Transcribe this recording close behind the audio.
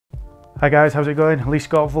Hi guys, how's it going? Lee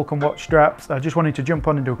Scott, Vulcan watch straps. I just wanted to jump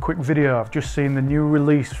on and do a quick video. I've just seen the new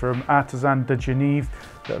release from Artisans De Geneve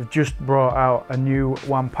that have just brought out a new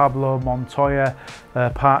Juan Pablo Montoya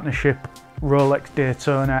partnership Rolex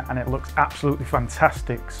Daytona, and it looks absolutely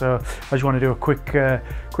fantastic. So I just want to do a quick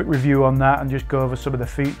review on that and just go over some of the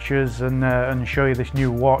features and show you this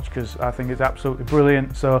new watch because I think it's absolutely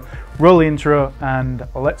brilliant. So roll the intro and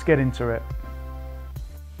let's get into it.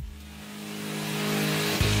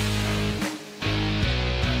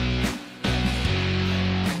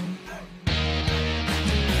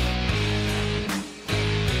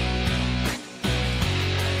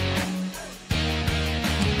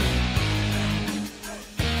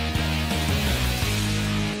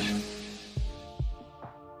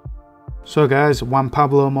 So guys, Juan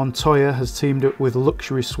Pablo Montoya has teamed up with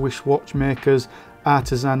luxury Swiss watchmakers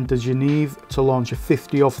Artisans De Geneve to launch a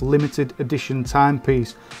 50 off limited edition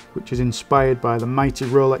timepiece which is inspired by the mighty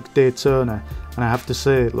Rolex Daytona, and I have to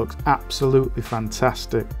say it looks absolutely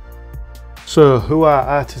fantastic. So who are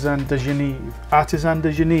Artisans De Geneve? Artisans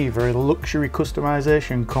De Geneve are a luxury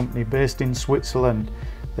customization company based in Switzerland.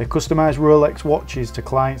 They customize Rolex watches to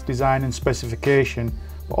clients' design and specification,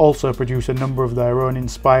 but also produce a number of their own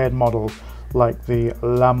inspired models like the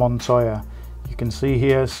La Montoya. You can see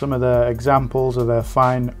here some of the examples of their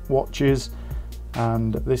fine watches,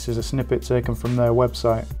 and this is a snippet taken from their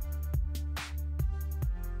website.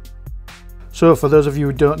 So for those of you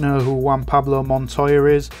who don't know who Juan Pablo Montoya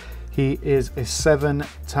is, he is a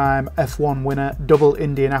 7-time F1 winner, double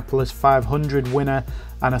Indianapolis 500 winner,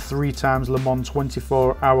 and a 3 times Le Mans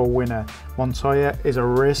 24-hour winner. Montoya is a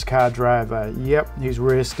race car driver. Yep, he's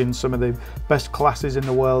raced in some of the best classes in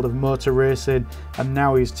the world of motor racing, and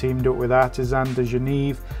now he's teamed up with Artisans De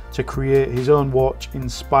Geneve to create his own watch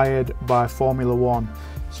inspired by Formula 1.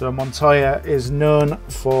 So Montoya is known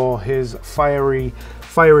for his fiery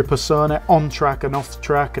persona on track and off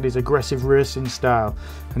track, and his aggressive racing style,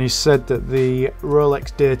 and he said that the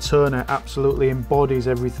Rolex Daytona absolutely embodies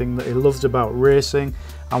everything that he loves about racing,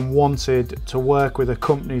 and wanted to work with a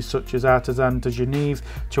company such as Artisans De Geneve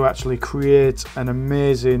to actually create an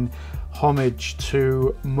amazing homage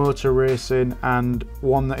to motor racing, and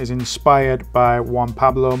one that is inspired by Juan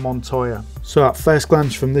Pablo Montoya. So at first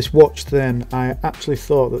glance from this watch then, I actually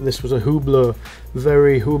thought that this was a Hublot,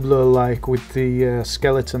 very Hublot like, with the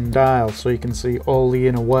skeleton dial, so you can see all the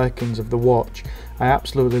inner workings of the watch. I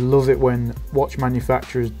absolutely love it when watch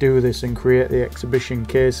manufacturers do this and create the exhibition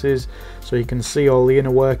cases so you can see all the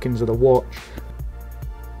inner workings of the watch.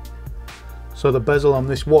 So the bezel on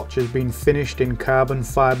this watch has been finished in carbon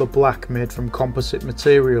fibre black made from composite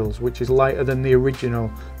materials, which is lighter than the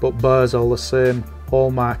original but bears all the same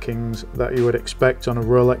hallmarkings that you would expect on a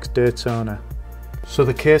Rolex Daytona. So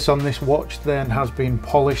the case on this watch then has been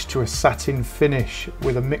polished to a satin finish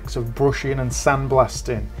with a mix of brushing and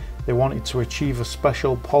sandblasting. They wanted to achieve a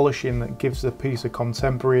special polishing that gives the piece a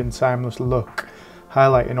contemporary and timeless look,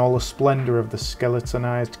 highlighting all the splendour of the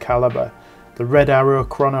skeletonized calibre. The red arrow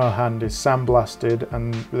chrono hand is sandblasted,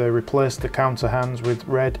 and they replaced the counter hands with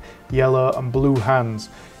red, yellow and blue hands.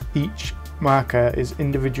 Each marker is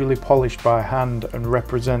individually polished by hand and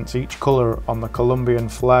represents each colour on the Colombian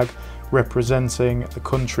flag, representing the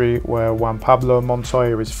country where Juan Pablo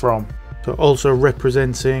Montoya is from. So also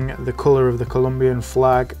representing the colour of the Colombian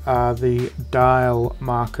flag are the dial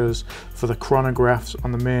markers for the chronographs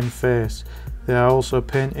on the main face. They are also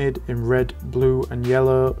painted in red, blue and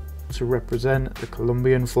yellow to represent the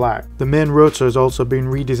Colombian flag. The main rotor has also been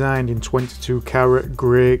redesigned in 22 karat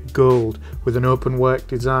grey gold with an open work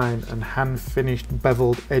design and hand finished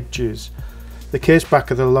beveled edges. The case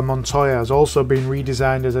back of the La Montoya has also been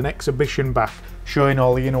redesigned as an exhibition back, showing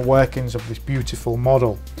all the inner workings of this beautiful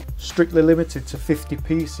model. Strictly limited to 50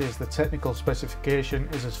 pieces, the technical specification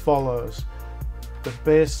is as follows. The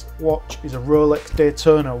base watch is a Rolex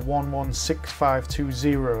Daytona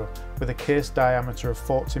 116520 with a case diameter of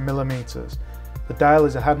 40mm. The dial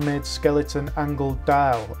is a handmade skeleton angled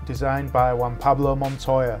dial designed by Juan Pablo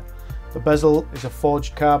Montoya. The bezel is a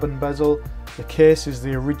forged carbon bezel. The case is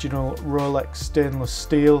the original Rolex stainless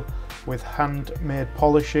steel with handmade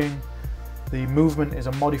polishing. The movement is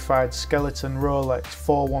a modified skeleton Rolex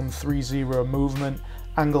 4130 movement,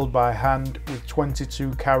 angled by hand with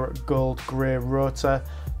 22 karat gold grey rotor,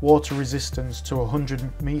 water resistance to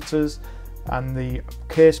 100 meters, and the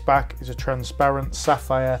case back is a transparent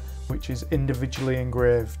sapphire which is individually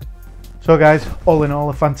engraved. So guys, all in all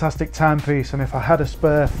a fantastic timepiece, and if I had a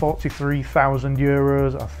spare 43,000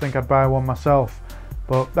 euros I think I'd buy one myself.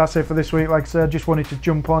 But that's it for this week. Like I said, I just wanted to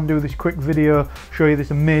jump on, do this quick video, show you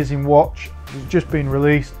this amazing watch. It's just been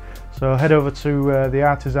released, so head over to the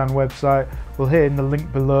Artisan website. We'll hit in the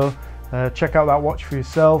link below Check out that watch for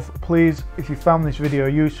yourself. Please, if you found this video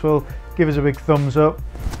useful, give us a big thumbs up,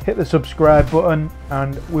 hit the subscribe button,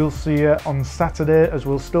 and we'll see you on Saturday, as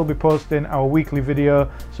we'll still be posting our weekly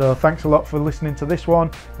video. So thanks a lot for listening to this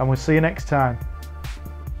one, and we'll see you next time.